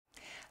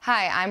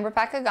Hi, I'm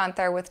Rebecca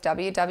Guenther with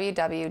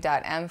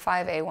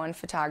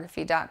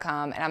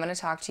www.m5a1photography.com, and I'm going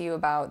to talk to you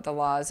about the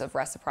laws of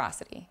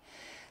reciprocity.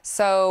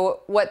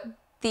 So what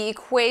the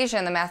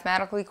equation, the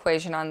mathematical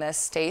equation on this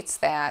states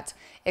that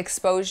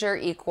exposure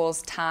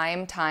equals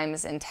time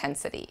times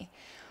intensity.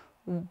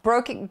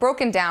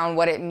 Broken down,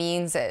 what it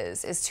means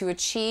is to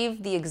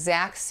achieve the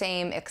exact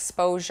same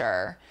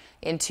exposure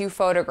in two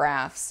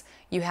photographs,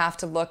 you have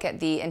to look at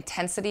the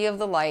intensity of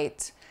the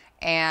light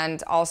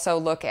and also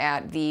look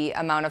at the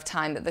amount of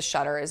time that the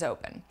shutter is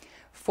open.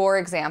 For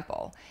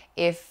example,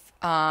 if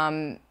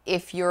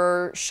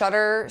your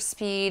shutter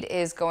speed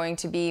is going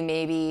to be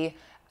maybe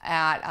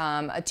at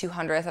a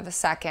 200th of a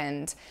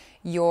second,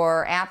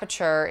 your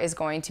aperture is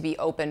going to be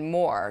open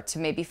more to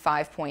maybe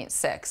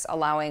 5.6,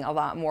 allowing a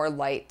lot more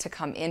light to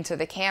come into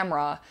the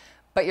camera,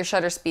 but your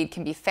shutter speed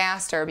can be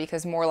faster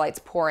because more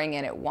light's pouring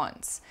in at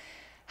once.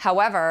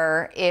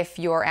 However, if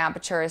your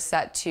aperture is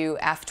set to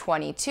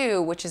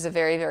f22, which is a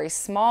very, very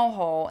small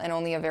hole and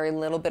only a very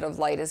little bit of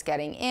light is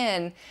getting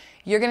in,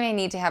 you're going to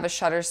need to have a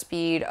shutter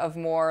speed of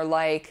more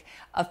like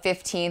a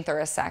 15th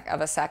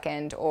of a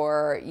second,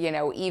 or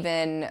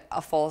even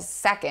a full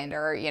second,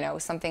 or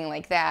something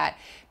like that,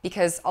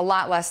 because a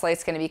lot less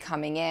light's going to be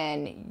coming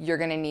in. You're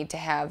going to need to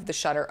have the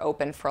shutter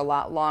open for a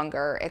lot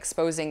longer,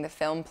 exposing the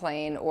film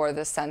plane or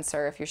the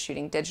sensor if you're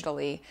shooting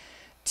digitally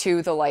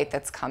to the light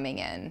that's coming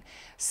in.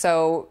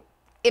 So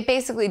it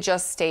basically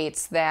just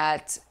states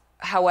that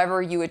however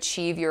you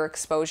achieve your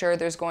exposure,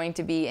 there's going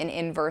to be an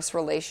inverse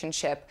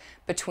relationship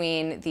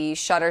between the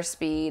shutter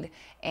speed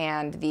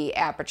and the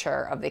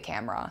aperture of the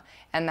camera.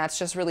 And that's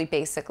just really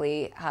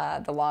basically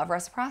the law of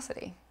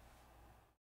reciprocity.